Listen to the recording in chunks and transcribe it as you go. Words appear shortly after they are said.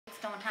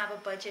don't have a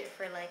budget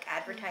for like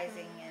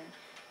advertising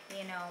and,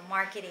 you know,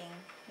 marketing,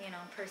 you know,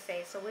 per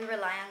se. So we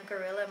rely on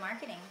guerrilla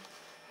marketing.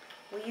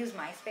 We use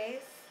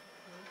MySpace.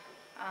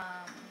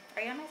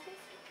 Are you on MySpace?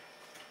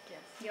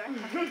 Yes. You are?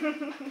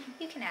 Okay.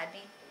 You can add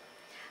me.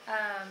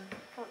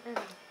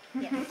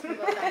 Yes, we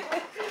both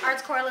are.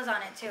 Arts Coral is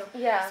on it too.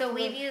 Yeah. So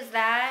we've used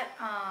that,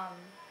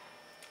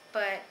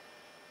 but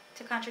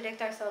to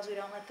contradict ourselves, we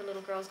don't let the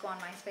little girls go on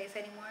MySpace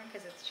anymore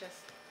because it's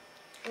just,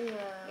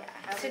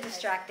 it's too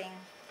distracting.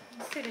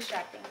 It's too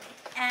distracting.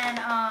 And,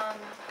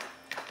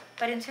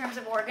 but in terms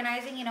of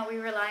organizing, you know, we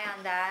rely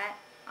on that.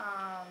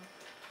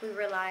 We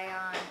rely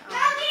on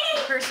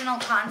personal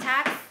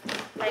contacts.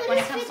 Like when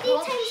it comes to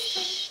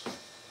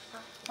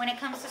when it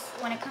comes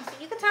to,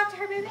 you can talk to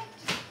her, baby.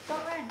 Just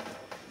don't run.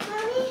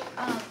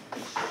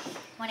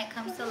 When it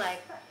comes to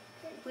like,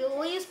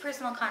 we'll use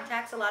personal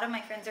contacts. A lot of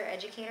my friends are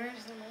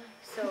educators.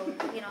 So,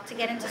 you know, to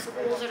get into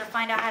schools or to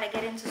find out how to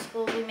get into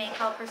schools, we may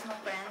call personal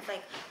friends.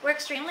 Like,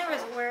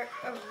 we're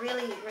a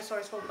really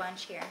resourceful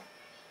bunch here.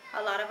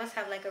 A lot of us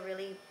have like a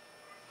really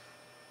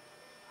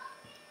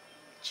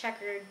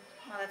checkered,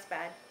 well, that's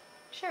bad.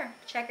 Sure,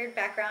 checkered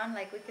background.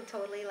 Like, we could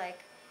totally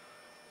like,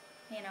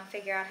 you know,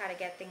 figure out how to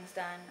get things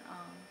done.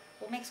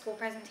 We'll make school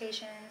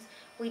presentations.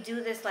 We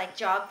do this like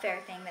job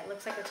fair thing that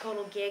looks like a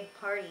total gig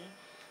party.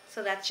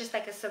 So that's just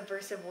like a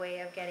subversive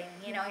way of getting,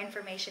 you know,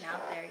 information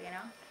out there, you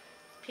know.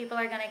 People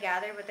are going to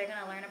gather, but they're going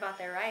to learn about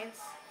their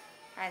rights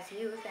as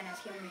youth and as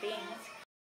human beings.